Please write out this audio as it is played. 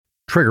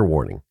Trigger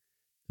warning.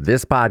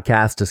 This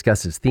podcast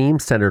discusses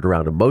themes centered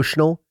around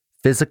emotional,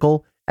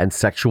 physical, and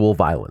sexual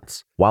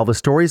violence. While the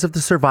stories of the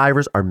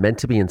survivors are meant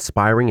to be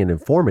inspiring and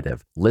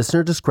informative,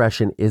 listener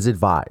discretion is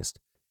advised.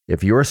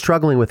 If you are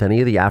struggling with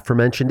any of the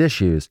aforementioned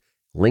issues,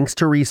 links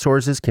to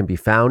resources can be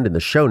found in the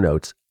show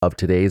notes of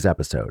today's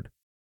episode.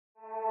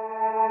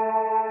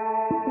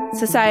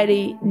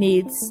 Society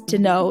needs to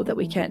know that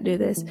we can't do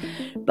this,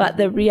 but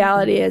the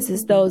reality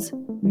is those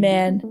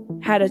men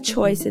had a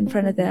choice in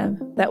front of them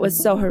that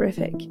was so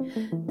horrific.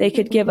 They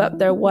could give up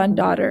their one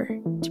daughter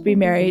to be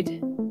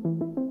married,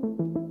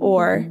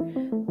 or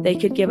they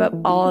could give up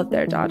all of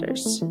their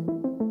daughters,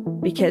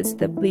 because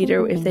the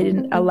leader, if they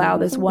didn't allow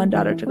this one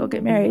daughter to go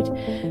get married,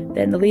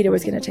 then the leader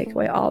was going to take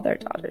away all their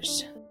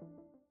daughters.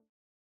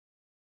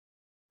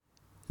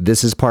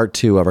 This is part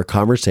 2 of our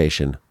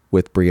conversation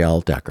with Briell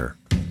Decker.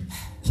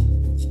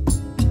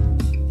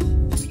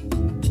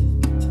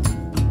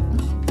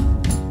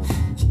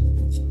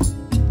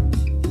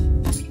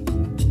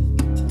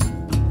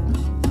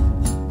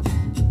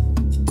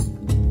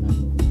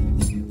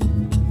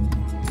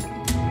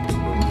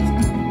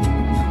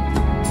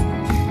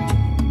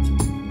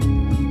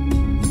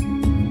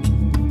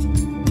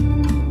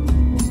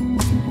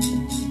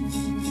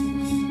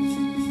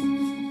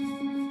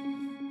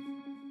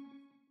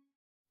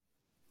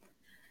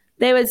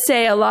 They would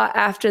say a lot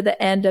after the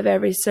end of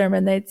every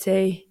sermon. They'd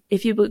say,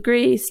 if you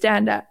agree,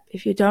 stand up.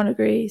 If you don't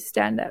agree,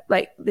 stand up.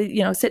 Like,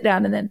 sit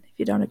down, and then if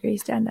you don't agree,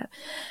 stand up,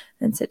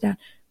 then sit down.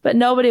 But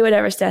nobody would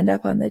ever stand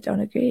up on they don't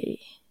agree.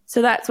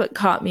 So that's what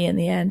caught me in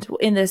the end,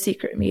 in the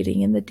secret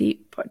meeting, in the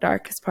deep,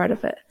 darkest part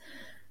of it,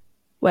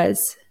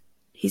 was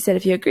he said,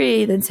 if you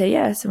agree, then say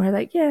yes. And we're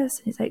like, yes.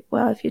 And he's like,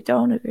 well, if you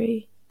don't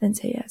agree, then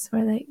say yes.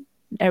 And we're like,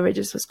 everybody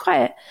just was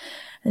quiet.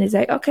 And he's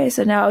like, okay,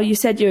 so now you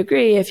said you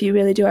agree. If you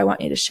really do, I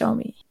want you to show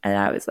me. And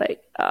I was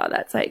like, oh,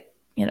 that's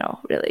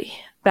really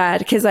bad.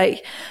 Because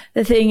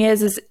the thing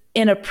is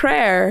in a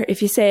prayer,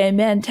 if you say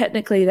amen,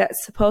 technically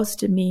that's supposed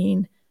to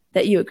mean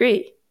that you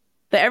agree.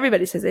 But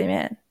everybody says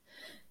amen.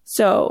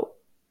 So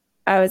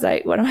I was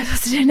like, what am I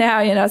supposed to do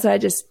now? So I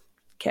just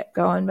kept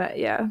going. But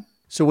yeah.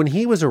 So when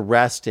he was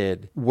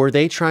arrested, were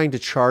they trying to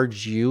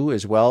charge you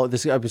as well?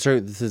 I'm sorry,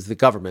 this is the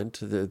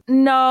government.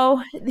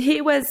 No, they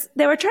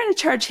were trying to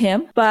charge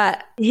him,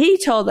 but he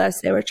told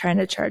us they were trying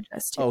to charge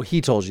us too. Oh, he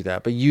told you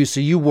that. But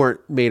you weren't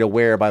made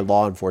aware by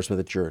law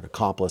enforcement that you're an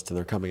accomplice and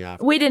they're coming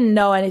after. We didn't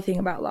know anything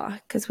about law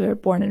because we were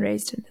born and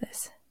raised into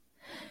this.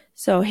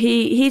 So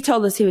he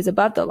told us he was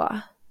above the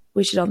law.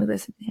 We should only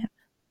listen to him.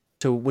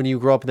 So when you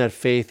grow up in that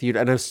faith, and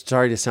I'm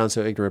sorry to sound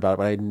so ignorant about it,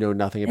 but I know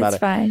nothing about it. It's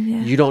fine,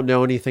 yeah. You don't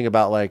know anything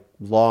about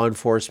law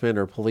enforcement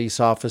or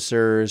police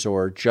officers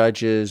or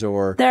judges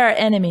or... There are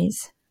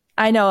enemies.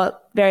 I know a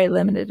very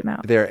limited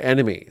amount. They're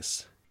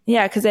enemies.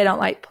 Yeah, because they don't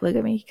like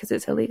polygamy because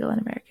it's illegal in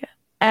America.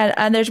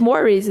 And there's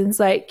more reasons,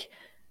 they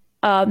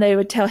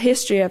would tell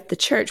history of the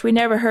church. We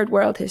never heard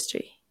world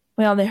history.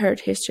 We only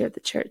heard history of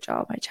the church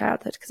all my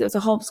childhood because it was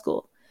a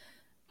homeschool.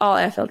 All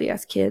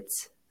FLDS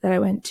kids that I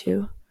went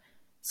to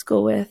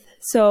school with.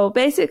 So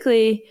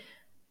basically,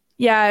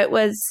 yeah,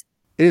 it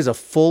is a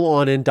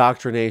full-on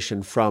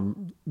indoctrination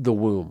from the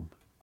womb.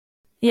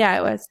 Yeah,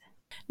 it was.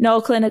 No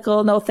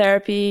clinical, no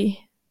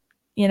therapy,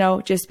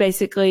 just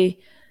basically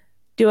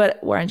do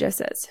what Warren just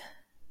says.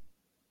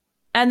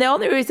 And the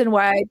only reason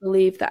why I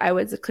believe that I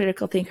was a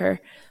critical thinker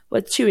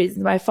was 2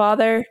 reasons. My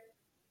father,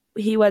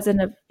 he was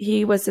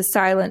a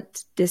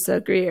silent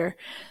disagreeer,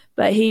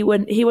 but he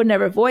would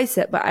never voice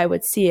it, but I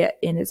would see it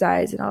in his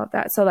eyes and all of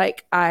that. So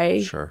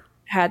Sure.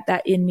 Had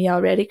that in me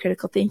already,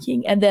 critical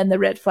thinking. And then the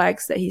red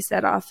flags that he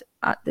set off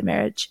at the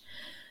marriage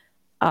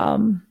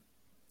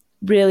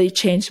really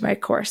changed my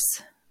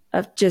course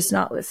of just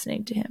not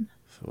listening to him.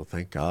 So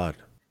thank God.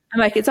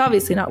 I'm like, it's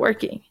obviously not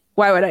working.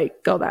 Why would I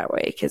go that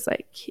way? Because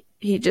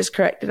he just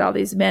corrected all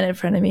these men in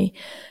front of me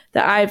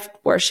that I've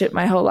worshipped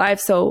my whole life.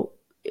 So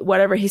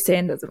whatever he's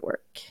saying doesn't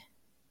work.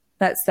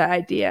 That's the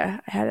idea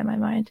I had in my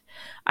mind.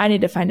 I need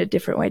to find a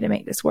different way to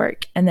make this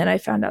work. And then I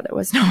found out there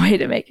was no way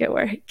to make it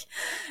work.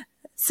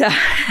 So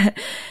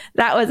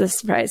that was a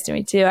surprise to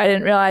me too. I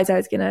didn't realize I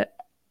was going to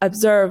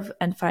observe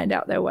and find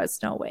out there was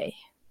no way.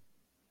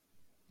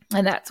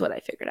 And that's what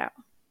I figured out.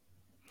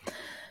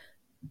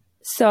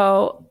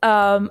 So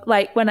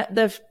when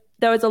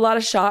there was a lot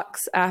of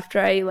shocks after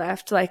I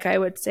left, I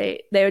would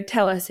say, they would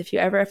tell us, if you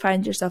ever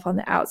find yourself on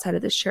the outside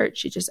of the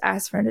church, you just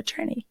ask for an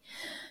attorney.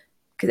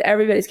 Because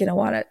everybody's going to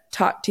want to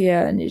talk to you.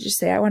 And you just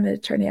say, I want an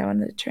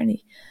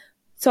attorney.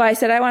 So I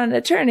said, I want an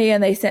attorney.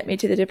 And they sent me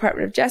to the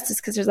Department of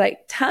Justice because there's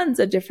tons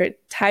of different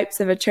types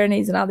of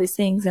attorneys and all these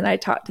things. And I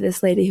talked to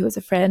this lady who was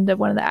a friend of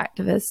one of the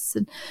activists.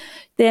 And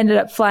they ended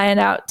up flying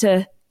out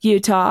to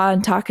Utah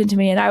and talking to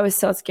me. And I was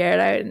so scared.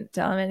 I didn't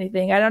tell them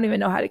anything. I don't even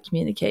know how to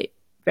communicate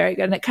very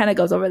good. And it kind of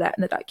goes over that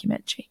in the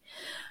documentary.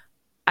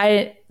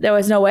 There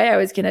was no way I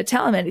was going to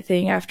tell him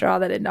anything after all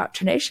that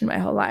indoctrination my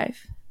whole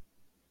life.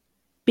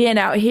 Being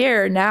out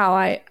here now,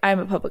 I'm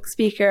a public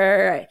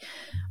speaker.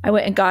 I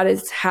went and got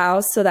his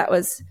house. So that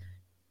was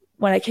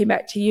when I came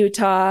back to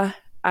Utah.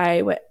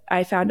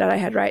 I found out I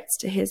had rights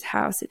to his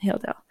house in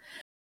Hilldale.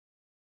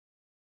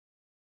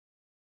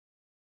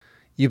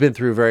 You've been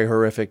through very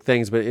horrific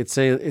things, but it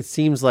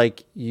seems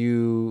like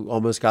you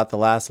almost got the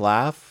last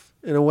laugh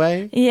in a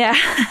way. Yeah.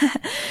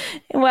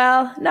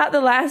 Well, not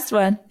the last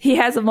one. He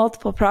has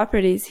multiple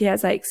properties. He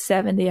has like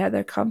 70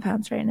 other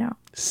compounds right now.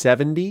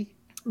 70?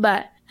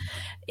 But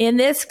in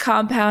this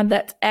compound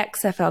that's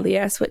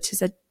ex-FLDS, which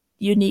is a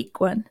unique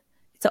one,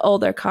 it's an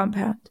older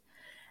compound.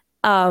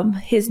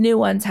 His new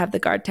ones have the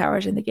guard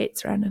towers and the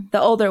gates around them. The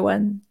older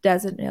one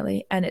doesn't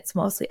really, and it's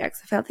mostly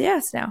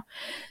ex-FLDS now.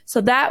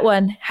 So that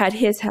one had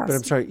his house. But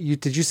I'm sorry,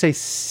 did you say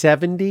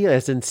 70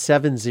 as in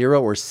 70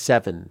 or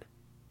 7?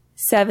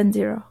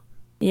 70.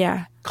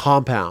 Yeah.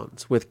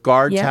 Compounds with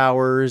guard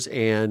towers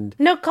and...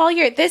 No,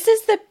 Collier, this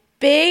is the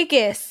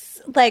biggest,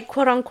 like,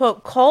 quote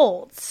unquote,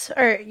 cults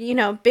or,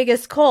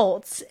 biggest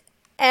cults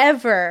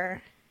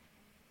ever.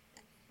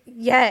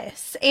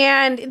 Yes.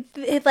 And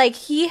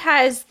he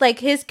has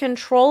his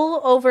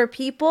control over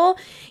people.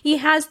 He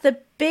has the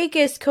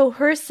biggest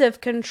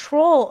coercive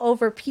control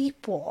over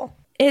people.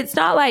 It's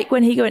not like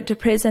when he went to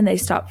prison, they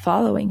stopped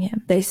following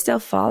him. They still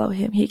follow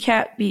him. He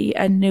can't be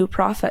a new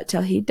prophet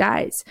till he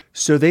dies.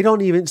 So they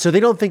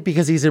don't think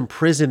because he's in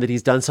prison that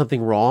he's done something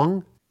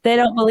wrong? They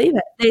don't believe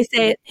it. They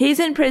say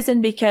he's in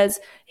prison because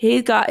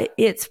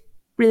it's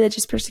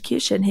religious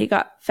persecution. He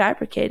got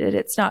fabricated.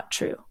 It's not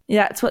true.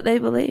 Yeah, that's what they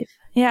believe.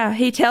 Yeah,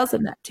 he tells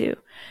them that too.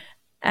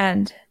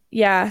 And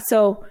yeah,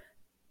 so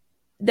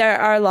there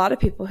are a lot of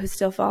people who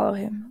still follow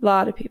him. A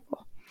lot of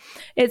people.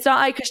 It's not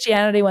like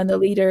Christianity when the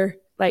leader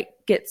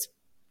gets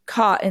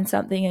caught in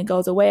something and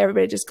goes away.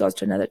 Everybody just goes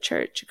to another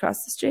church across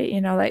the street,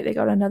 they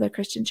go to another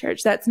Christian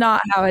church. That's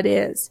not how it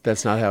is.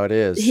 That's not how it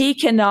is. He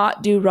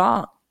cannot do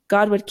wrong.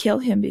 God would kill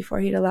him before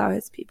he'd allow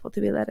his people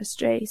to be led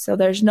astray. So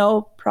there's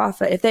no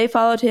prophet. If they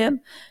followed him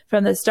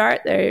from the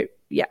start,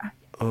 yeah.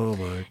 Oh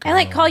my God.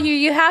 And Collier,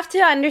 you have to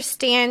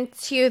understand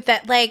too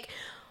that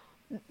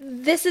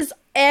this is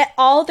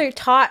all they're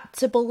taught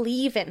to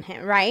believe in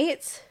him,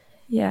 right?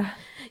 Yeah.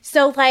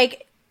 So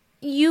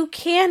you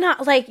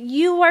cannot,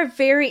 you are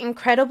very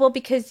incredible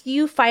because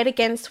you fight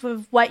against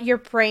what your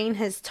brain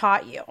has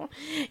taught you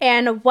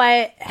and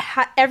what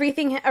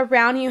everything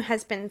around you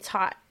has been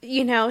taught,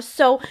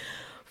 So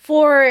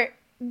for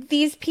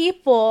these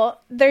people,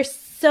 they're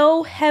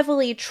so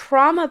heavily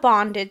trauma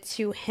bonded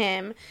to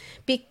him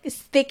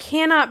because they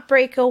cannot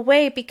break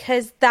away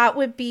because that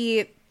would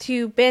be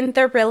to bend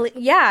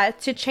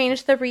to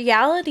change the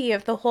reality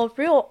of the whole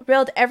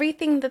world,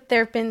 everything that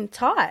they've been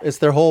taught. It's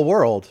their whole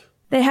world.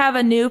 They have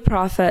a new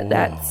prophet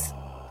that's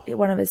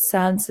one of his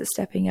sons is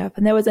stepping up.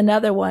 And there was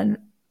another one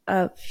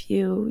a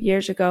few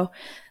years ago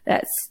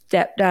that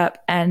stepped up,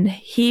 and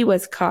he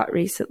was caught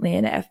recently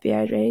in an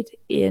FBI raid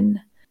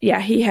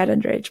he had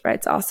underage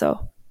brides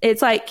also.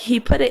 It's like he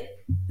put it,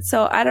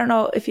 so I don't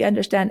know if you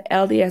understand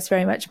LDS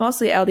very much.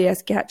 Mostly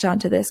LDS catch on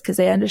to this because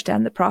they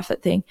understand the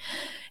prophet thing.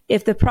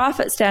 If the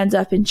prophet stands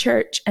up in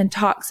church and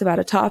talks about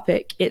a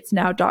topic, it's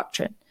now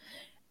doctrine.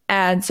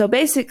 And so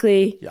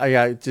basically...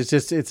 Yeah,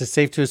 it's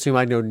safe to assume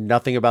I know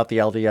nothing about the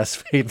LDS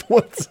faith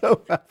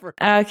whatsoever.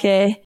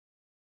 Okay.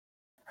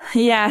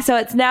 Yeah, so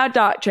it's now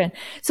doctrine.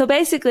 So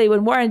basically,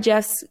 when Warren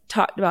Jeffs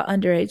talked about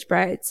underage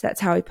brides,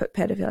 that's how he put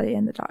pedophilia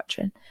in the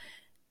doctrine.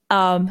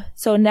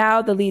 So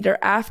now the leader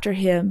after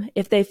him,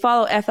 if they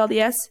follow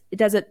FLDS, it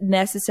doesn't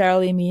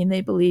necessarily mean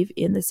they believe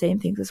in the same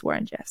things as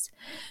Warren Jeffs.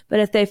 But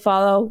if they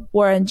follow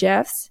Warren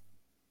Jeffs,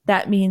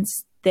 that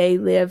means they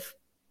live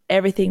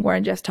everything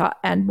Warren Jeffs taught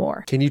and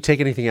more. Can you take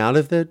anything out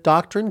of the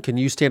doctrine? Can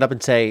you stand up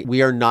and say,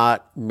 we are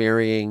not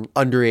marrying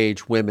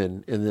underage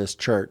women in this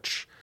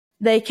church?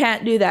 They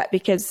can't do that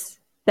because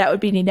that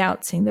would be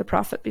denouncing the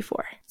prophet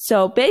before.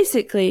 So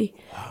basically,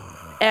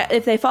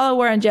 if they follow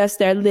Warren Jeffs,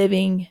 they're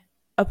living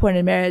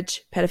appointed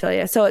marriage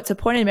pedophilia. So it's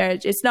appointed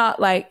marriage. It's not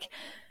like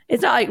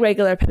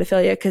regular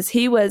pedophilia because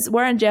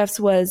Warren Jeffs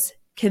was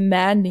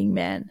commanding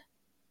men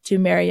to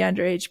marry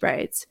underage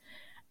brides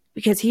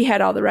because he had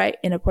all the right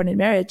in appointed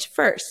marriage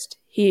first.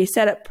 He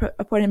set up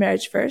appointed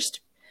marriage first,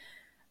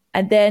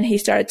 and then he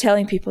started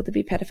telling people to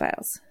be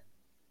pedophiles.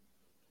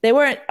 They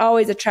weren't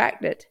always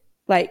attracted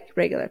like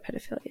regular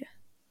pedophilia.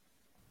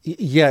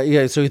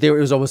 Yeah. So it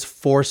was almost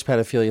forced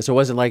pedophilia. So it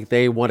wasn't like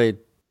they wanted.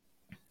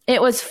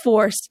 It was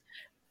forced.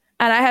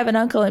 And I have an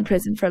uncle in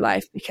prison for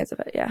life because of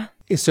it. Yeah.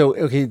 So,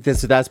 okay.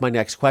 So that's my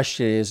next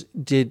question is,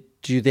 do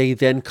they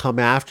then come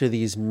after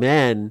these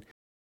men?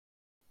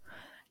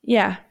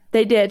 Yeah,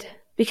 they did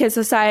because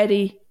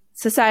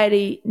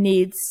society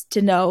needs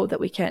to know that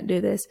we can't do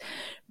this.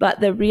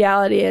 But the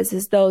reality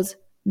is those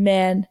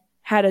men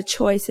had a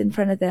choice in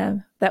front of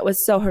them that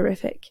was so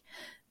horrific.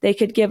 They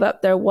could give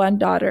up their one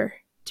daughter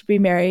to be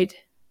married,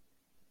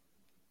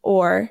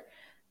 or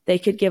they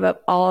could give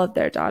up all of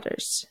their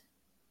daughters.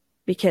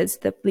 Because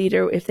the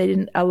leader, if they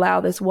didn't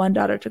allow this one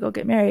daughter to go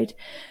get married,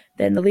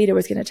 then the leader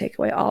was going to take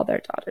away all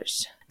their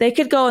daughters. They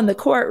could go in the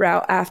court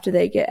route after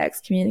they get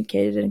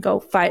excommunicated and go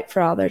fight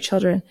for all their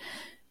children,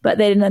 but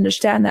they didn't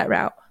understand that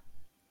route.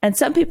 And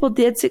some people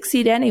did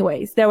succeed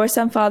anyways. There were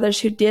some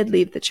fathers who did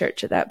leave the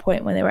church at that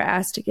point when they were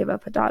asked to give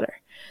up a daughter.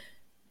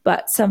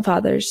 But some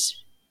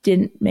fathers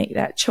didn't make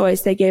that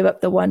choice. They gave up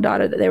the one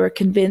daughter that they were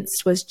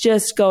convinced was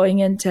just going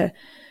into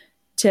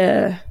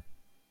to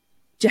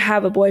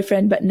have a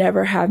boyfriend but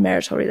never have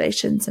marital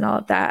relations and all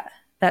of that.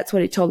 That's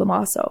what he told them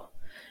also.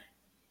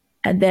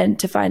 And then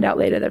to find out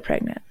later they're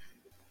pregnant.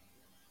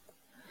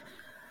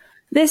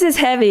 This is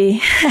heavy.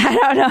 I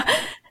don't know.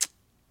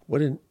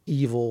 What an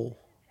evil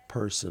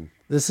person.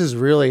 This is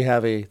really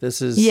heavy.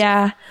 This is...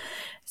 Yeah.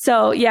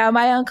 So, yeah,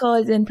 my uncle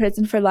is in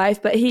prison for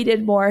life, but he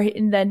did more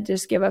than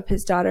just give up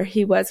his daughter.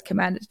 He was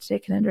commanded to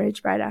take an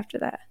underage bride after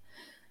that.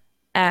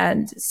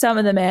 And some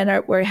of the men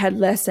had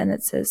less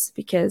sentences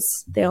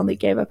because they only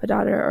gave up a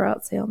daughter, or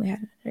else they only had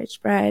an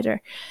underage bride,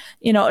 or,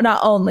 not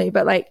only,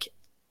 but like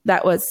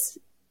that was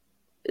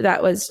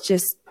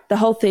just, the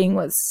whole thing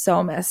was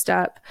so messed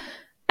up.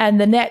 And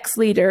the next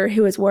leader,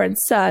 who was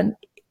Warren's son.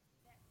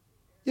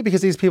 Yeah,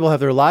 because these people have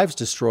their lives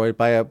destroyed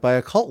by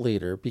a cult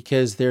leader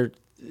because they're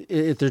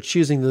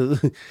choosing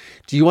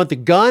do you want the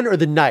gun or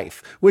the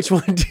knife? Which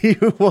one do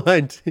you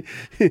want?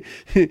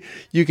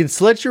 You can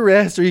slit your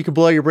wrist or you can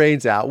blow your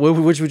brains out.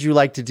 Which would you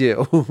like to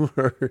do?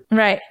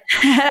 Right.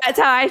 That's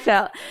how I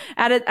felt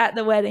at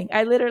the wedding.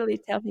 I literally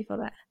tell people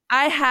that.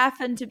 I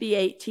happened to be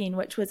 18,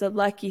 which was a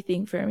lucky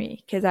thing for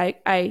me because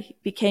I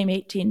became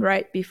 18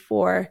 right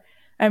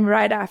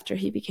after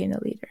he became the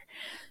leader.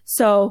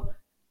 So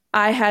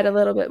I had a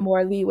little bit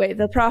more leeway.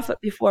 The prophet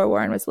before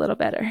Warren was a little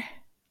better.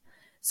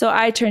 So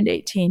I turned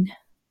 18.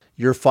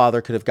 Your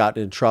father could have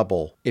gotten in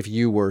trouble if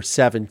you were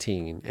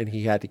 17 and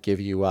he had to give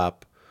you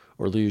up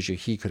or lose you.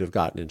 He could have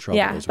gotten in trouble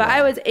as well. But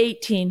I was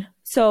 18.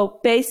 So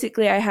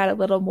basically I had a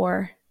little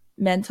more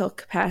mental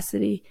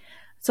capacity.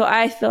 So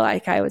I feel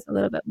like I was a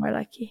little bit more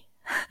lucky.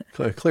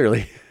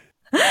 Clearly.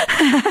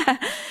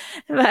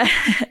 But,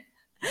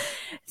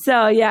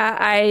 so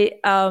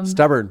yeah,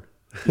 stubborn.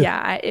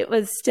 Yeah, it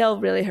was still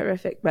really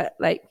horrific. But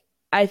like,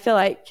 I feel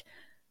like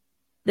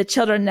the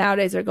children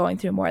nowadays are going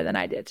through more than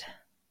I did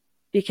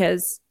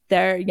because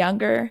they're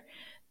younger.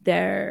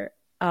 They're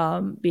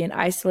being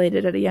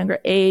isolated at a younger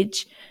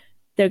age.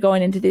 They're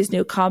going into these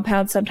new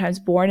compounds, sometimes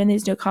born in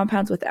these new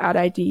compounds without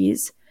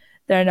IDs.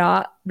 They're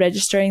not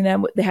registering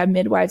them. They have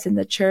midwives in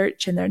the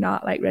church and they're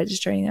not like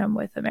registering them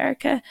with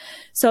America.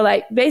 So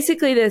like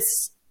basically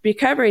this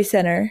recovery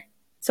center.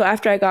 So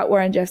after I got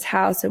Warren Jeff's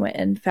house and went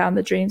and found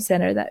the Dream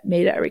Center that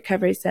made it a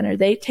recovery center,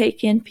 they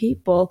take in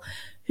people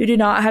who do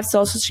not have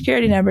social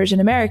security numbers in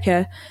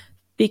America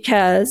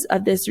because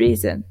of this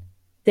reason.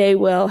 They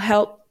will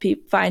help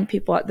find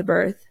people at the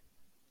birth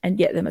and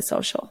get them a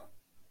social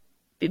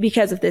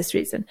because of this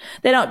reason.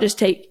 They don't just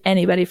take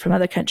anybody from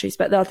other countries,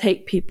 but they'll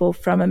take people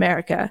from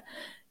America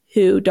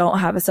who don't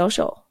have a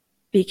social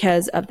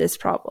because of this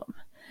problem.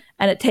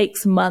 And it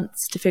takes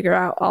months to figure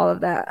out all of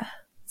that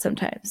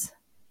sometimes.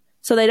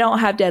 So they don't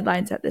have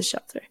deadlines at this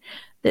shelter.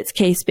 That's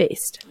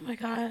case-based. Oh my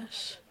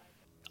gosh.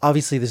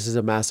 Obviously, this is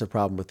a massive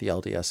problem with the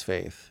LDS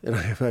faith. And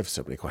I have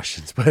so many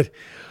questions, but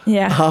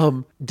yeah.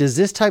 Does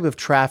this type of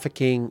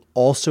trafficking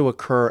also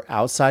occur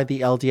outside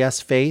the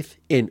LDS faith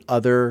in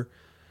other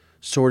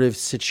sort of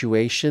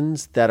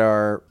situations that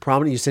are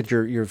prominent? You said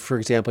your for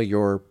example,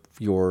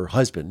 your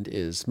husband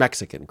is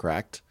Mexican,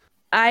 correct?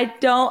 I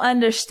don't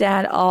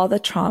understand all the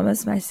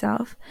traumas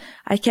myself.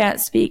 I can't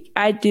speak.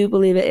 I do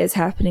believe it is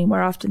happening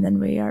more often than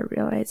we are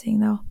realizing,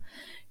 though.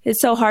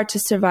 It's so hard to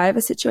survive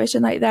a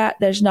situation like that.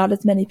 There's not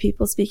as many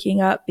people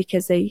speaking up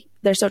because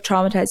they're so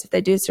traumatized if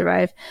they do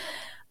survive.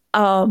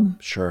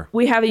 Sure.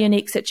 We have a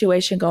unique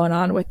situation going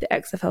on with the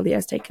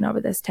ex-FLDS taking over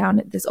this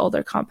town, this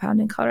older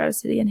compound in Colorado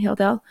City and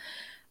Hilldale.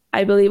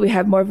 I believe we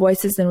have more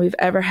voices than we've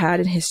ever had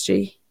in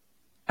history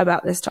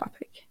about this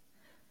topic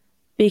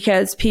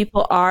because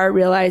people are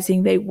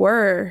realizing they're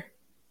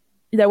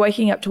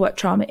waking up to what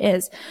trauma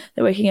is.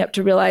 They're waking up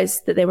to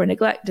realize that they were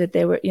neglected.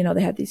 They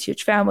had these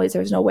huge families.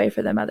 There was no way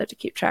for their mother to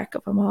keep track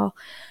of them all.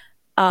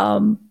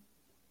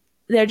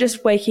 They're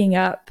just waking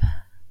up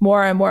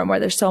more and more and more.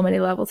 There's so many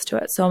levels to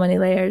it, so many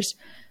layers.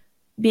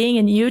 Being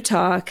in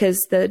Utah, because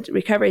the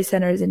recovery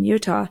center is in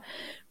Utah,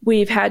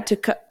 we've had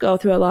to go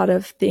through a lot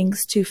of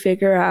things to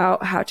figure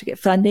out how to get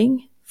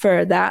funding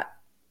for that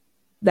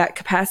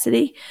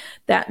capacity,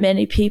 that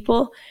many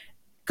people.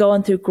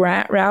 Going through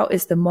grant route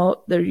is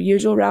the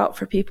usual route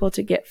for people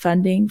to get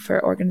funding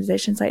for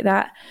organizations like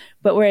that.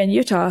 But we're in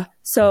Utah,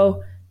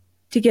 so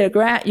to get a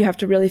grant, you have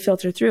to really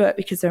filter through it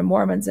because they're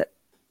Mormons that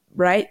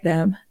write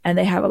them, and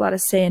they have a lot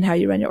of say in how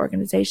you run your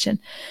organization.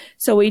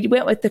 So we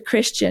went with the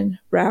Christian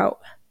route.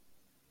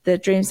 The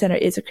Dream Center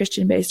is a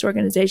Christian-based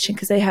organization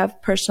because they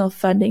have personal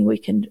funding.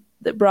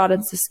 That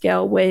broadens the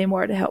scale way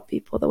more to help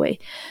people the way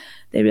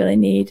they really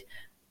need.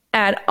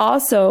 And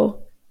also,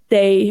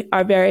 they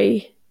are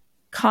very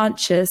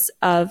conscious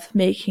of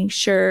making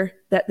sure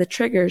that the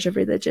triggers of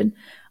religion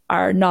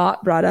are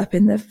not brought up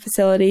in the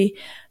facility.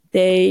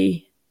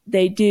 They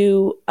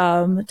do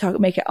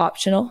make it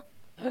optional.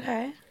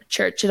 Okay.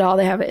 Church at all.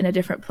 They have it in a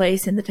different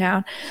place in the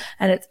town,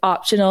 and it's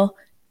optional.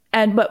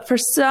 But for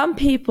some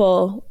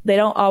people, they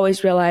don't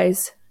always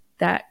realize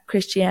that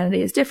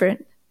Christianity is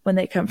different when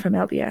they come from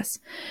LDS.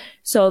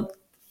 So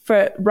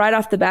for right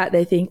off the bat,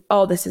 they think,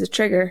 oh, this is a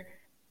trigger.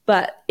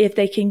 But if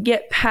they can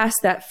get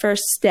past that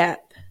first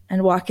step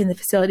and walk in the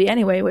facility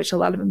anyway, which a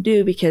lot of them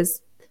do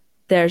because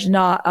there's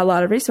not a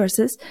lot of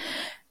resources.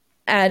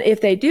 And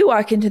if they do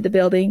walk into the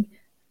building,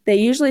 they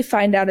usually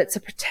find out it's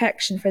a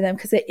protection for them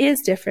because it is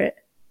different.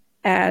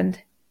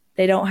 And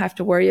they don't have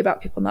to worry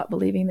about people not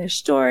believing their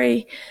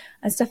story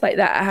and stuff like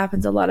that. It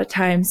happens a lot of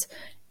times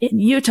in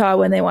Utah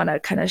when they want to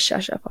kind of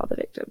shush up all the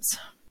victims.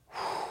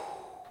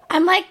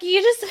 I'm like,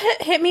 you just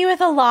hit me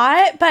with a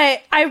lot,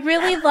 but I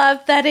really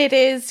love that it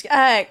is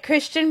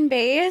Christian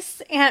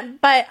based,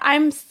 but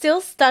I'm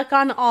still stuck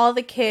on all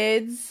the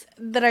kids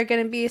that are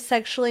going to be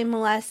sexually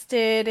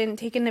molested and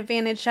taken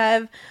advantage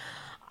of.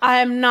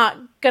 I'm not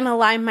going to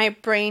lie, my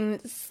brain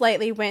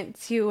slightly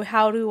went to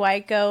how do I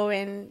go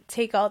and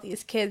take all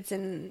these kids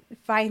and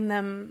find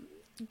them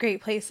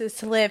great places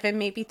to live and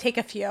maybe take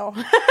a few.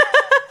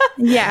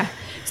 Yeah.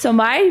 So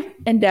my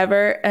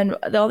endeavor, and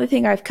the only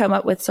thing I've come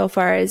up with so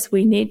far, is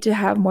we need to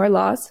have more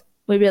laws.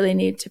 We really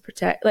need to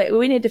protect, like,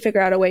 we need to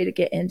figure out a way to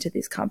get into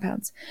these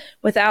compounds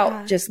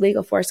without just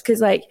legal force.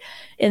 Cause like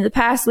in the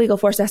past, legal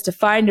force has to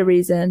find a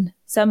reason.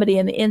 Somebody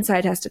in the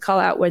inside has to call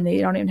out when they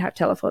don't even have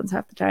telephones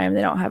half the time.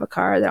 They don't have a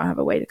car. They don't have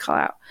a way to call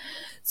out.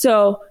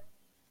 So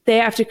they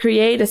have to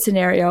create a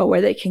scenario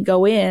where they can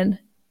go in.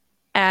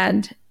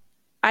 And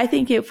I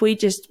think if we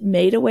just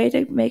made a way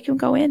to make them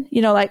go in,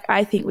 you know, like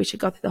I think we should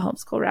go through the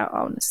homeschool route,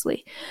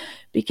 honestly,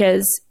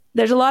 because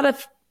there's a lot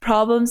of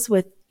problems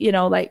with, you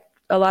know, like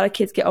a lot of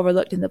kids get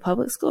overlooked in the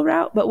public school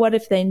route, but what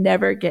if they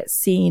never get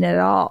seen at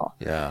all?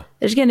 Yeah.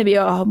 There's going to be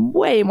a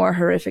way more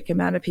horrific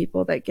amount of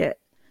people that get.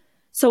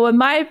 So when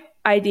my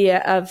idea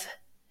of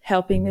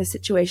helping this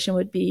situation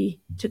would be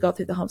to go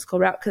through the homeschool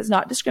route, because it's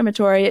not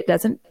discriminatory. It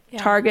doesn't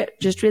target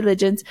just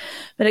religions,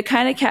 but it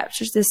kind of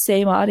captures the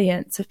same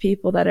audience of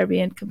people that are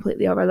being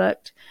completely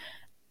overlooked.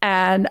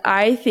 And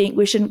I think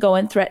we shouldn't go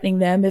in threatening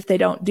them if they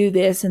don't do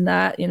this and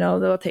that, you know,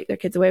 they'll take their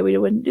kids away. We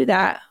wouldn't do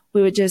that.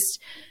 We would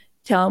just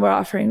tell them we're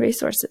offering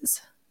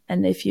resources.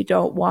 And if you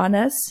don't want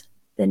us,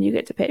 then you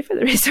get to pay for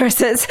the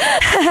resources.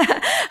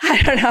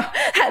 I don't know.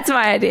 That's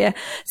my idea.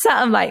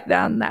 Something like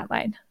down that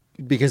line.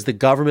 Because the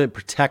government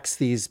protects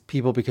these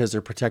people because they're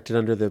protected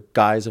under the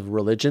guise of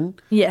religion.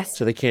 Yes.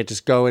 So they can't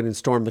just go in and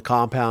storm the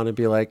compound and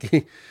be like,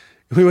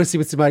 we want to see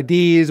what's some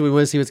IDs. We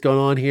want to see what's going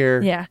on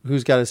here. Yeah.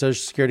 Who's got a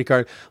social security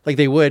card? Like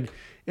they would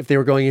if they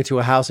were going into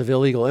a house of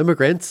illegal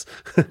immigrants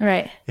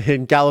right.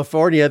 in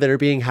California that are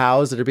being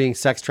housed, that are being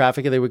sex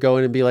trafficked. And they would go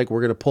in and be like,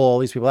 we're going to pull all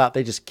these people out.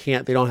 They just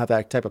can't. They don't have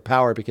that type of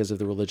power because of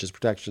the religious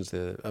protections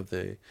of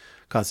the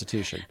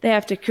Constitution. They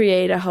have to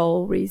create a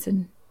whole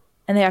reason.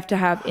 And they have to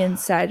have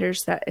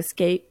insiders that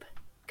escape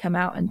come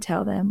out and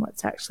tell them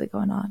what's actually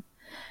going on.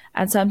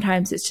 And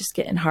sometimes it's just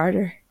getting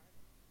harder.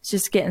 It's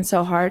just getting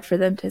so hard for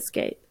them to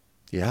escape.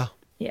 Yeah.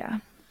 Yeah.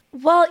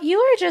 Well, you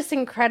are just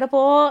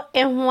incredible.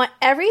 And what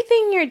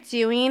everything you're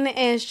doing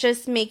is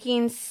just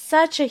making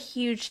such a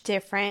huge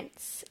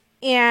difference.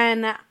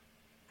 And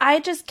I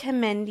just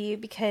commend you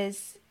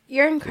because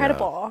you're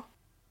incredible.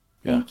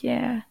 Yeah. Thank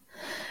you.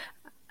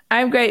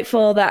 I'm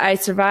grateful that I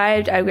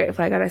survived. I'm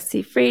grateful I got to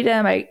see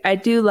freedom. I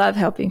do love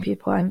helping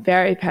people. I'm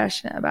very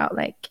passionate about,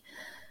 like,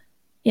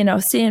 you know,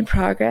 seeing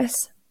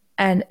progress,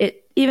 and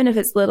it, even if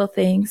it's little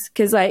things,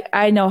 because like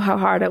I know how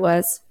hard it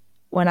was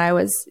when I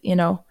was, you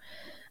know,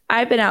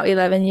 I've been out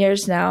 11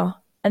 years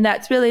now, and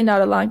that's really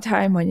not a long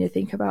time when you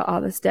think about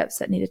all the steps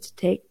that needed to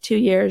take. 2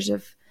 years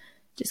of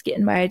just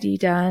getting my ID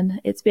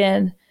done.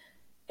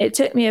 It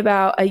took me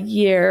about a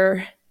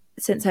year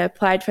since I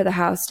applied for the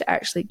house to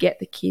actually get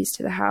the keys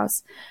to the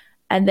house.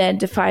 And then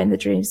to find the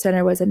Dream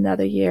Center was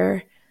another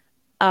year.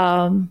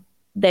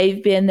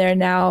 They've been there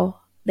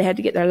now. They had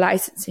to get their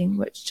licensing,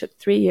 which took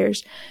 3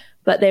 years.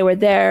 But they were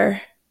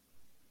there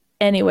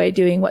anyway,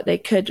 doing what they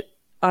could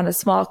on a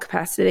small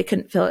capacity. They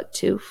couldn't fill it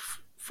to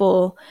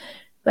full.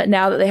 But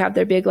now that they have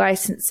their big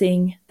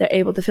licensing, they're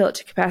able to fill it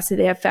to capacity.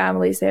 They have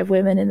families. They have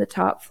women in the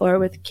top floor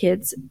with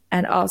kids.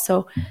 And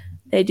also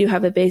they do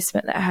have a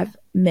basement that have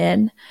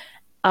men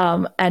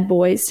and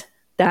boys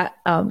that,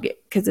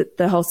 because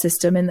the whole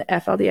system in the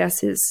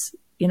FLDS is,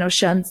 you know,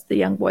 shuns the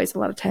young boys. A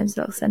lot of times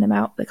they'll send them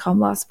out. They call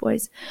them lost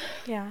boys.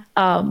 Yeah.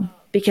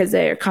 Because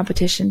they are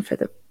competition for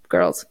the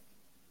girls.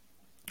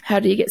 How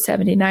do you get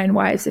 79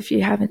 wives if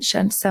you haven't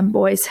shunned some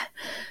boys?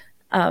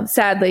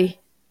 Sadly,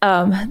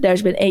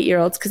 there's been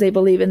 8-year-olds, because they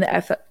believe in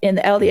the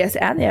LDS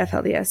and the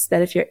FLDS,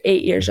 that if you're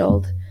 8 years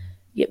old,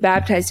 you get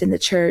baptized in the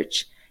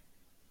church,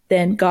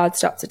 then God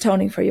stops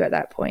atoning for you at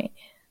that point,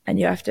 and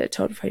you have to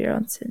atone for your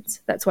own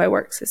sins. That's why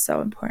works is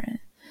so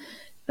important.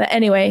 But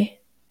anyway,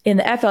 in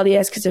the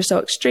FLDS, because they're so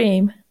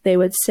extreme, they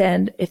would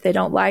send, if they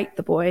don't like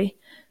the boy,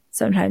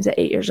 sometimes at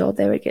 8 years old,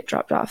 they would get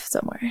dropped off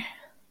somewhere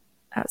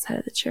outside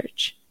of the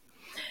church.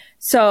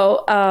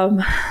 So,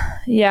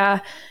 yeah,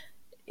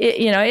 it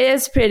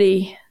is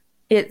pretty,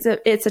 it's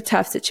a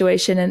tough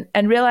situation,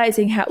 and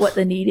realizing what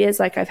the need is.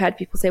 Like, I've had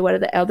people say, what do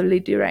the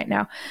elderly do right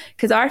now?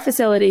 Because our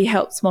facility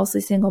helps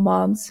mostly single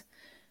moms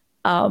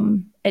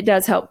It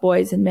does help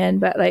boys and men,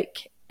 but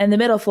like, and the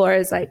middle floor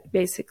is like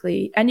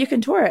basically, and you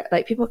can tour it.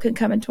 Like people can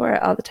come and tour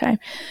it all the time.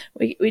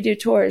 We do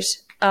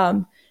tours.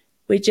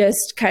 We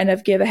just kind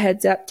of give a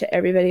heads up to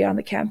everybody on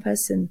the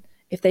campus, and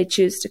if they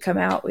choose to come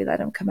out, we let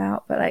them come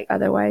out. But like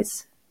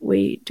otherwise,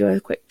 we do a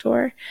quick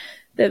tour.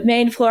 The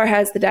main floor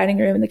has the dining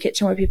room and the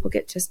kitchen where people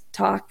get to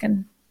talk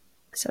and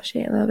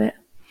associate a little bit.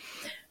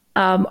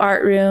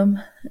 Art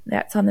room,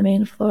 that's on the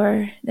main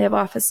floor. They have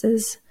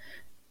offices,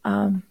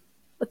 a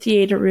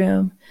theater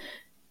room.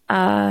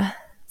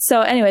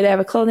 So anyway, they have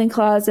a clothing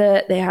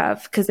closet. They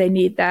have, because they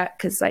need that,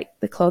 because like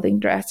the clothing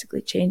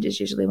drastically changes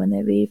usually when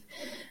they leave.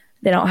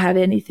 They don't have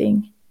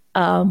anything.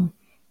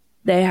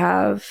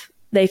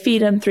 They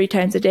feed them 3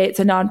 times a day. It's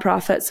a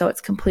nonprofit, so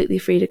it's completely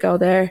free to go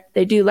there.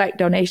 They do like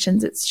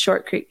donations. It's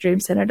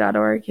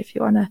shortcreekdreamcenter.org if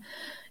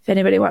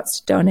anybody wants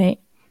to donate.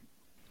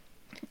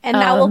 And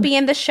that will be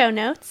in the show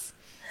notes.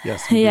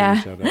 Yes. Yeah.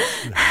 Show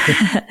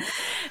notes.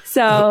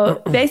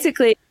 So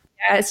basically,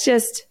 yeah, it's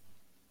just,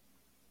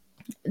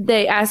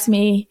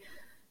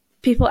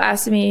 people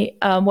ask me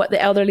what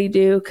the elderly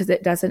do, because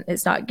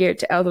it's not geared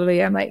to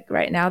elderly. I'm like,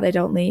 right now they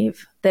don't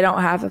leave. They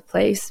don't have a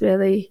place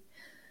really.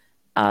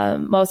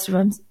 Most of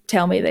them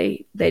tell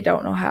me they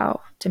don't know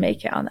how to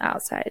make it on the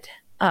outside.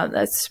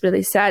 That's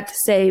really sad to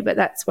say, but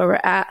that's where we're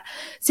at.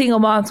 Single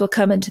moms will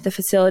come into the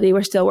facility.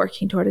 We're still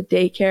working toward a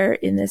daycare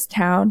in this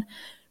town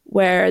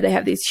where they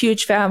have these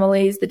huge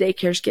families. The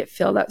daycares get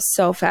filled up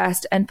so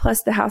fast. And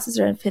plus the houses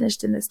are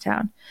unfinished in this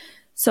town.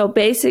 So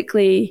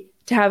basically,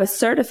 to have a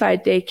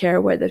certified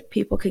daycare where the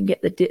people can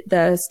get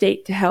the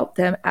state to help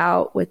them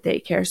out with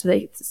daycare so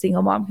the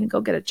single mom can go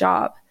get a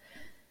job.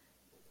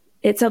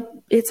 It's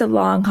a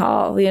long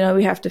haul. We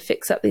have to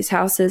fix up these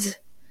houses.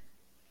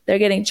 They're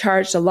getting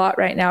charged a lot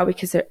right now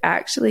because there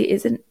actually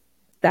isn't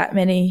that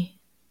many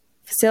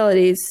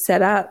facilities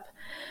set up.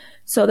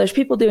 So there's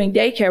people doing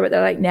daycare, but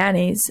they're like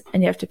nannies,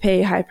 and you have to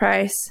pay a high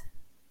price.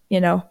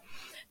 There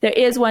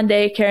is one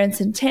daycare in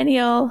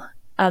Centennial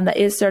that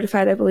is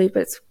certified, I believe,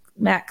 but it's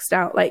maxed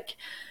out.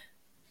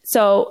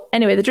 So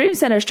anyway, the Dream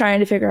Center is trying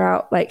to figure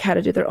out like how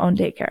to do their own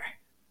daycare,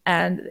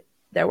 and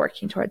they're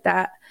working toward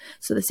that.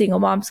 So the single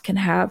moms can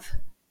have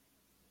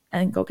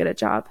and go get a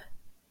job,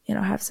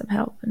 have some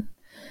help and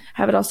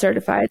have it all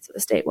certified. So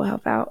the state will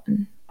help out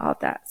and all of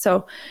that.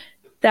 So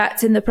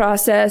that's in the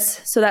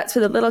process. So that's for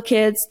the little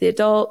kids, the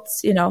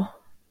adults,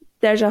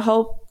 there's a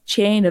whole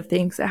chain of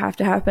things that have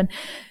to happen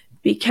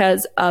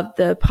because of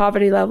the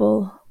poverty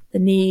level, the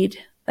need,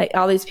 like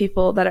all these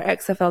people that are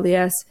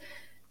ex-FLDS,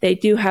 they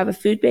do have a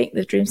food bank.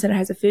 The Dream Center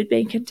has a food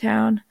bank in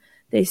town.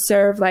 They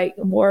serve like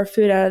more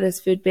food out of this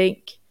food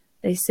bank,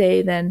 they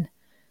say, than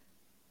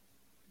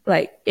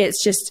like,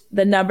 it's just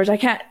the numbers. I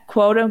can't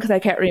quote them because I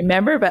can't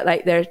remember, but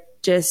like they're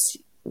just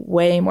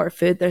way more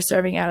food they're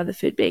serving out of the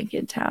food bank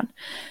in town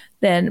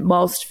than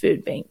most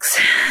food banks.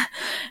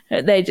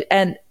 They do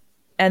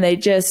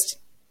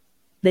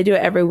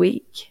it every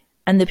week,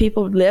 and the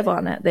people live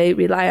on it. They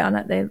rely on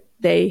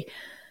it.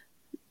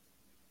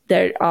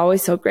 They're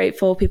always so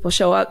grateful. People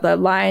show up, the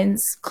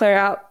lines clear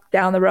out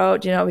down the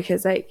road,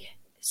 because like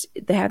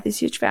they have these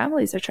huge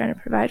families they're trying to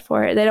provide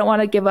for it. They don't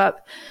want to give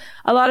up.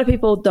 A lot of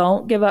people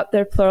don't give up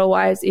their plural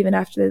wives even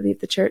after they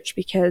leave the church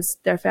because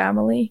they're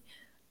family.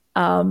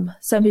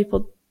 Some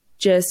people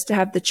just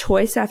have the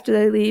choice after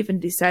they leave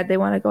and decide they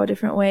want to go a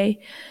different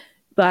way,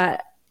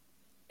 but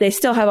they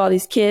still have all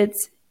these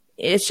kids.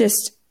 It's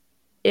just,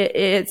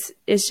 to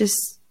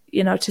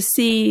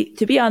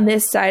be on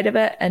this side of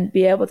it and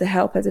be able to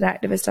help as an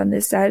activist on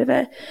this side of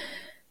it,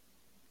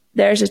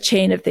 there's a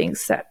chain of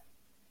things that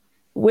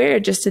we're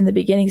just in the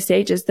beginning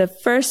stages.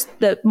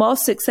 The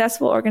most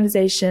successful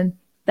organization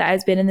that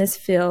has been in this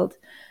field,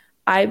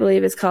 I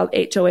believe, is called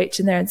HOH,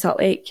 and they're in Salt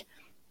Lake.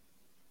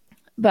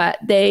 But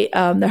they're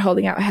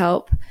holding out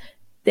help.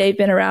 They've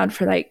been around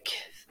for like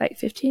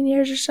 15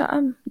 years or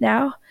something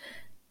now,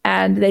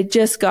 and they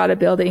just got a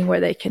building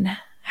where they can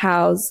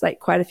house like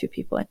quite a few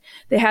people in.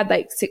 They had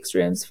like 6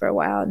 rooms for a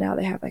while. Now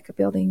they have like a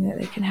building that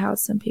they can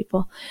house some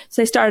people.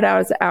 So they started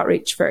out as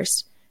outreach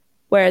first,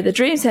 where the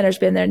Dream Center's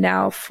been there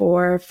now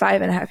for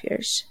 5.5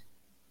 years,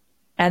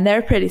 and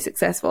they're pretty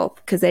successful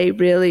because they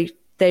really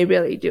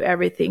do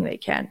everything they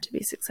can to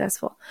be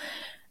successful,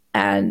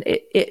 and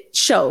it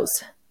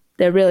shows.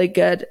 They're really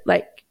good.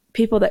 Like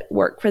people that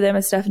work for them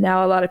and stuff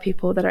now, a lot of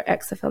people that are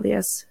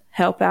ex-FLDS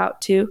help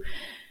out too.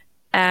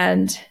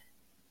 And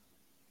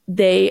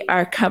they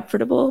are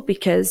comfortable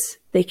because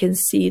they can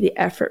see the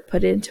effort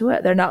put into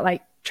it. They're not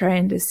like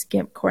trying to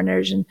skimp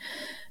corners and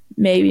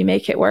maybe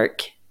make it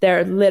work.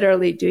 They're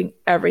literally doing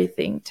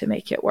everything to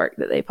make it work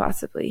that they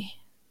possibly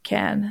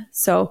can.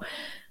 So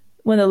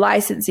when the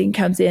licensing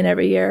comes in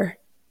every year,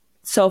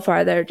 so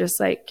far they're just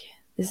like,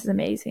 this is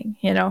amazing,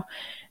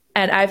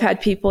 And I've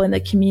had people in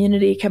the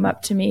community come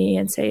up to me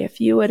and say,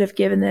 if you would have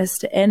given this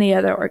to any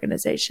other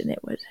organization,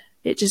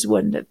 it just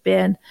wouldn't have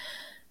been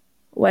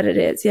what it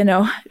is,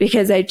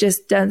 because they've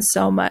just done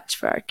so much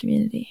for our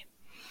community.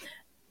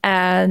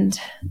 And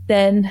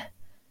then,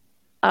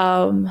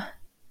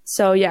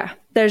 so yeah,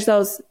 there's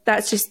those,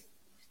 that's just,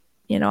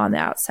 on the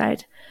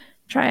outside.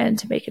 trying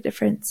to make a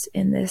difference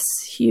in this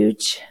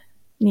huge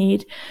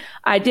need.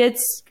 I did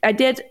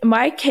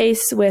my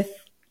case with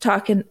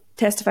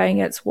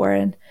testifying against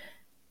Warren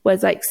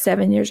was like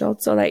 7 years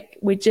old. So like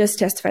we just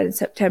testified in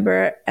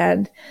September,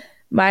 and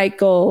my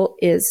goal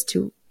is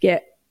to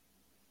get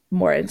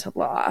more into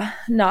law,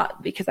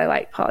 not because I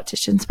like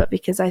politicians, but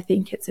because I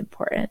think it's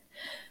important.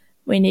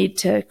 We need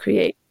to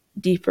create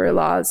deeper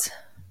laws.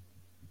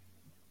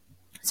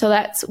 So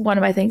that's one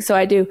of my things. So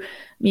I do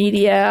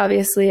media,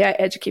 obviously. I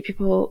educate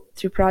people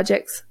through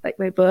projects. Like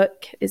my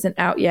book isn't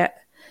out yet.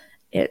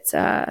 It's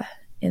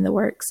in the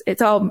works.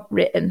 It's all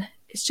written.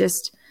 It's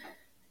just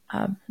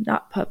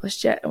not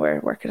published yet. We're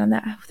working on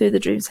that through the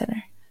Dream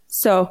Center.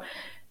 So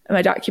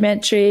my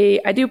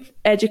documentary, I do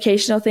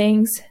educational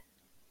things.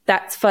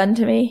 That's fun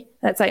to me.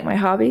 That's like my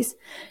hobbies.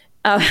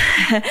 But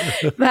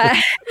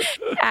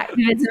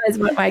activism is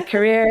what my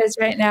career is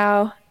right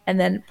now. And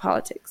then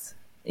politics.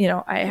 You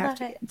know, I have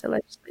to get into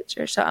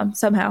legislature. So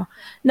somehow,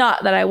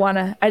 not that I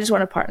just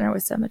want to partner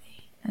with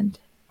somebody and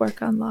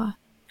work on law,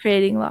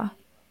 creating law.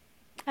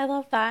 I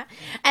love that.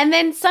 And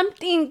then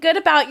something good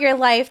about your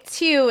life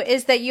too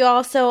is that you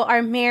also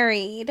are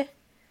married.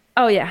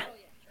 Oh yeah.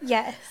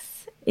 Yes.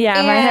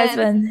 Yeah, my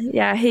husband.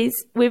 Yeah,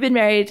 we've been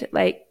married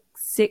like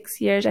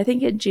 6 years. I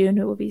think in June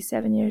it will be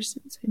 7 years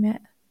since we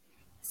met.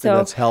 So and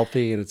that's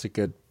healthy, and it's a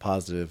good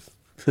positive.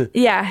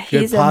 Yeah,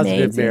 he's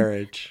positive amazing.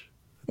 Marriage.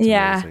 It's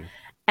amazing.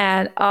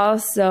 And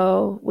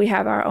also we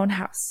have our own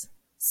house.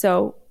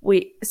 So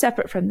we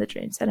separate from the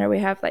Dream Center.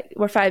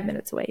 We're 5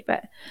 minutes away,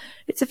 but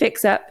it's a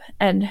fix up,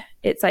 and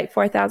it's like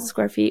 4,000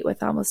 square feet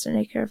with almost an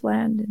acre of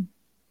land. And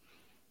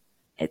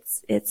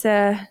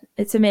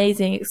it's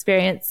amazing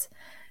experience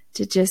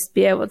to just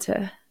be able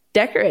to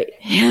decorate,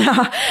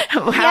 how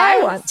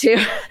I want to.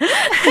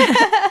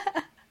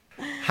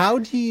 How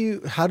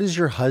does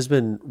your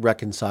husband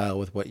reconcile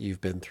with what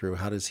you've been through?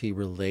 How does he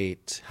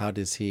relate? I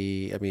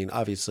mean,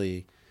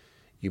 obviously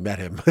you met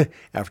him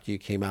after you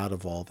came out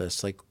of all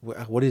this. Like,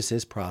 what is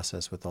his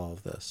process with all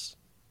of this?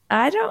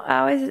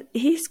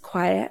 He's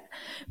quiet,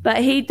 but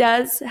he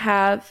does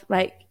have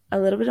like a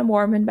little bit of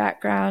Mormon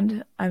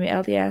background. I mean,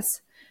 LDS,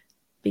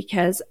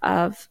 because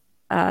of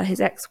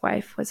his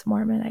ex-wife was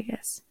Mormon, I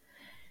guess.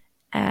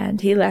 And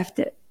he left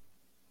it,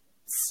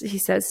 he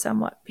says,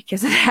 somewhat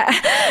because of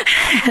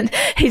that. And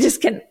he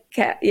just can't,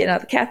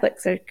 the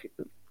Catholics are,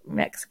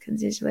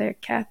 Mexicans usually are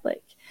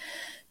Catholic.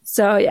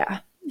 So yeah,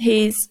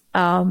 he's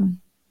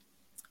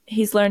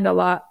learned a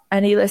lot,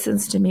 and he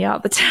listens to me all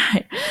the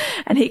time,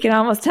 and he can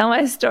almost tell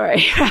my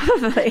story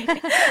probably.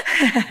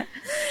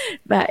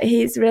 But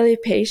he's really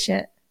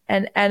patient.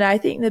 And I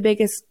think the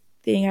biggest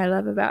thing I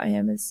love about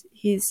him is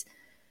he's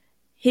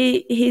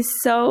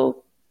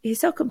so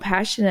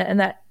compassionate. And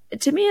that,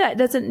 to me, that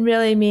doesn't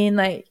really mean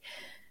like,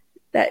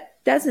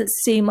 that doesn't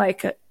seem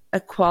like a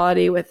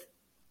quality with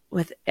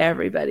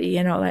everybody,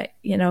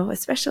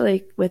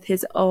 especially with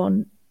his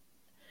own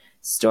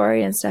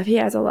story and stuff. He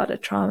has a lot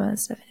of trauma and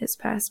stuff in his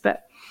past,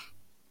 but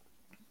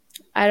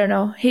I don't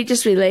know. He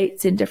just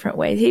relates in different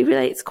ways. He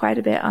relates quite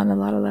a bit on a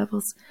lot of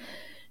levels,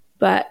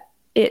 but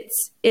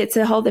it's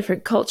a whole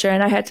different culture.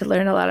 And I had to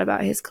learn a lot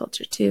about his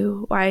culture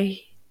too,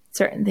 why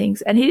certain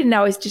things. And he didn't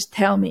always just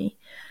tell me.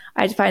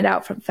 I'd find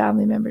out from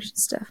family members and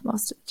stuff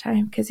most of the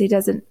time, because he's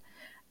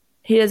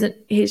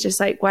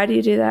just like, why do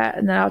you do that?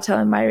 And then I'll tell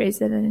him my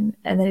reason.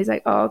 And then he's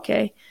like, oh,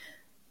 okay.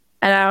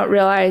 And I don't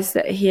realize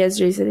that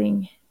his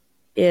reasoning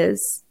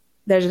there's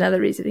another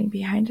reasoning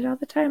behind it all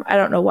the time. I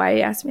don't know why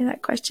he asked me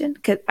that question,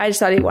 because I just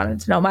thought he wanted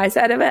to know my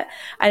side of it.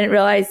 I didn't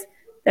realize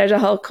there's a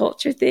whole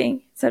culture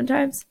thing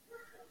sometimes.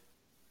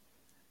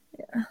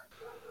 Yeah.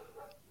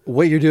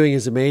 What you're doing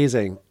is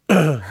amazing.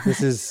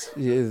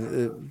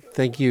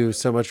 Thank you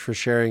so much for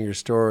sharing your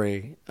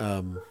story.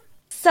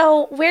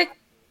 So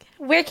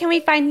where can we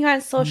find you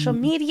on social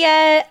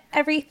media,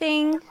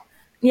 everything?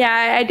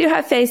 Yeah, I do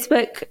have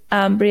Facebook,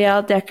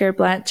 Briell Decker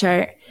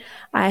Blanchard.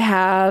 I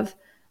have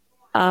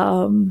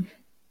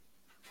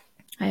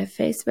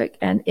Facebook,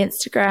 and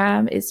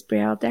Instagram is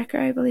Briell Decker,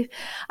 I believe.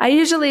 I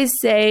usually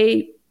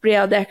say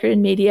Briell Decker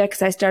in media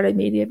because I started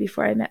media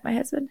before I met my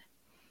husband.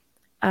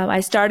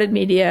 I started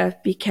media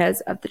because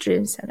of the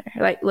Dream Center,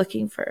 like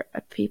looking for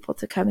people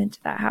to come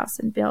into that house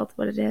and build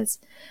what it is.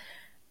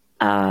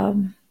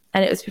 And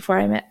it was before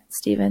I met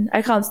Stephen.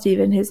 I call him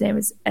Stephen. His name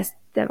is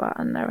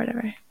Esteban or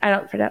whatever. I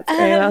don't pronounce it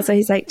very well, so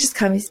he's like, just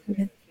call me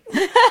Stephen.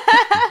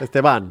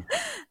 Esteban.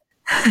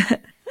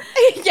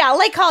 Yeah,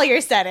 like Collier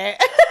said it.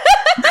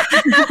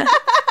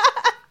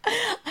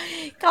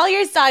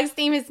 Collier's dog's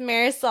name is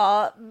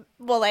Marisol.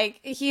 Well, like,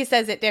 he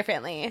says it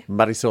differently.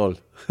 Marisol.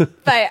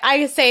 But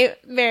I say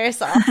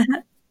Marisol.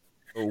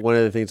 One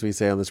of the things we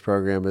say on this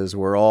program is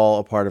we're all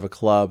a part of a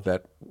club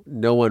that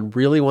no one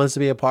really wants to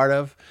be a part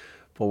of,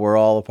 but we're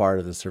all a part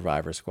of the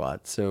Survivor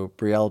Squad. So,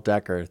 Briell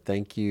Decker,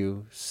 thank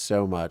you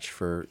so much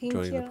for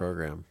joining the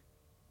program.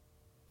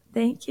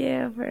 Thank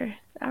you for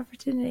the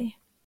opportunity.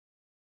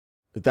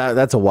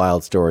 That's a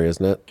wild story,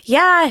 isn't it?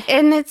 Yeah,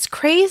 and it's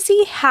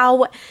crazy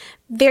how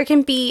there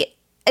can be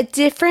a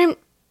different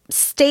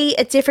state,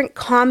 a different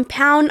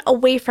compound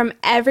away from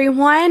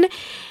everyone.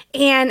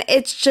 And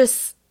it's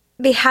just,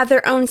 they have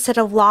their own set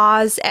of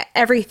laws,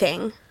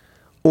 everything.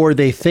 Or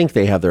they think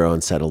they have their own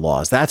set of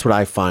laws. That's what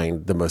I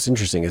find the most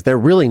interesting, is they're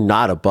really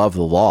not above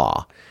the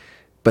law,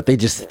 but they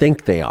just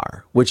think they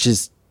are, which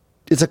is,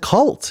 it's a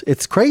cult.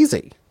 It's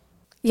crazy.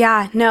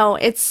 Yeah, no,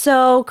 it's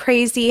so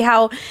crazy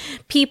how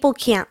people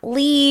can't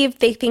leave.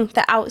 They think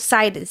the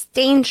outside is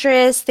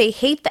dangerous. They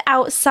hate the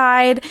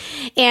outside.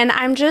 And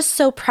I'm just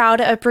so proud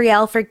of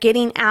Briell for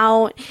getting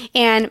out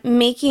and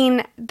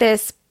making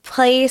this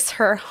place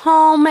her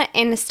home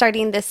and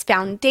starting this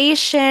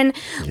foundation.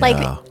 Yeah.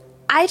 Like,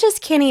 I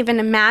just can't even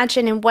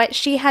imagine what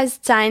she has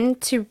done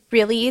to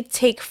really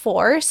take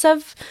force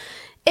of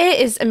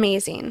it. Is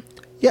amazing.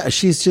 Yeah,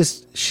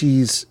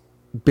 she's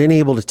been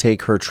able to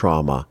take her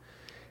trauma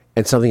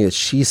and something that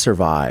she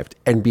survived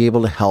and be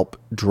able to help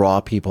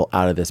draw people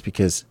out of this,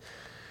 because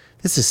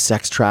this is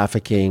sex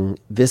trafficking.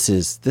 This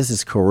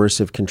is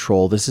coercive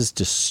control. This is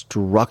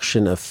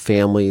destruction of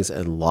families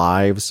and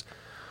lives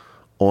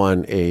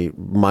on a,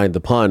 mind the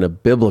pun, a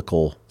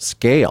biblical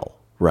scale,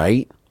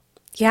 right?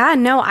 Yeah,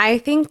 no, I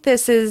think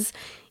this is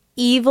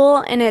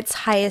evil in its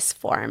highest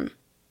form.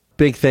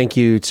 Big thank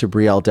you to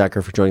Briell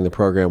Decker for joining the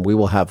program. We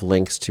will have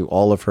links to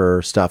all of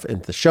her stuff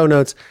in the show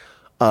notes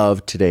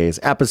of today's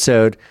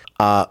episode.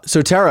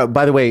 So Tara,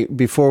 by the way,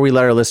 before we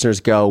let our listeners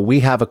go, we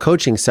have a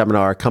coaching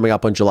seminar coming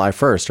up on July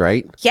 1st,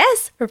 right?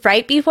 Yes,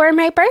 right before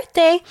my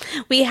birthday.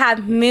 We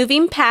have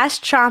Moving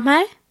Past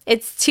Trauma.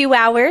 It's 2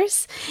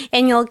 hours,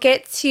 and you'll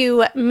get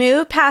to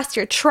move past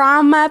your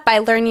trauma by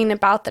learning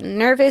about the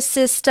nervous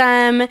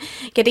system,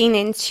 getting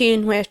in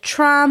tune with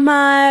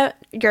trauma,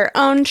 your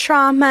own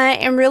trauma,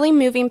 and really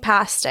moving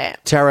past it.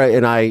 Tara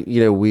and I,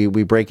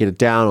 we break it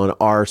down on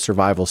our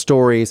survival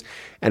stories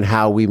and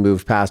how we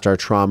move past our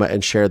trauma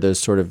and share those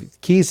sort of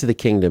keys to the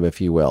kingdom, if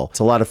you will. It's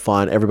a lot of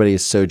fun. Everybody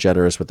is so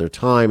generous with their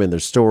time and their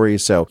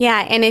stories. So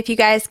yeah, and if you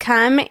guys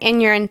come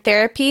and you're in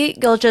therapy,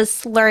 you'll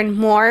just learn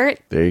more.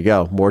 There you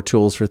go. More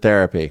tools for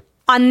therapy.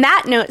 On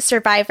that note,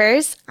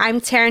 survivors, I'm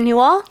Tara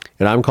Newell.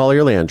 And I'm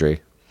Collier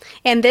Landry.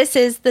 And this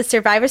is the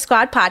Survivor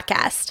Squad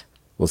podcast.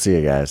 We'll see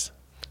you guys.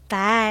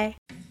 Bye.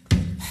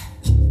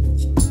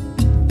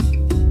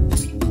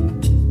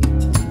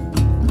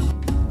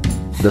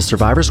 The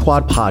Survivor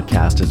Squad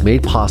podcast is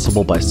made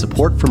possible by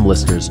support from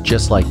listeners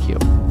just like you.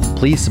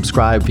 Please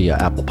subscribe via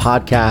Apple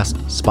Podcasts,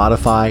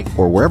 Spotify,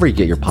 or wherever you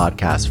get your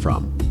podcasts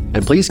from.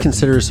 And please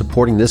consider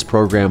supporting this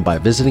program by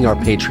visiting our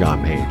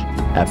Patreon page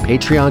at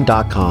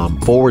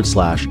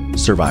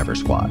patreon.com/Survivor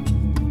Squad.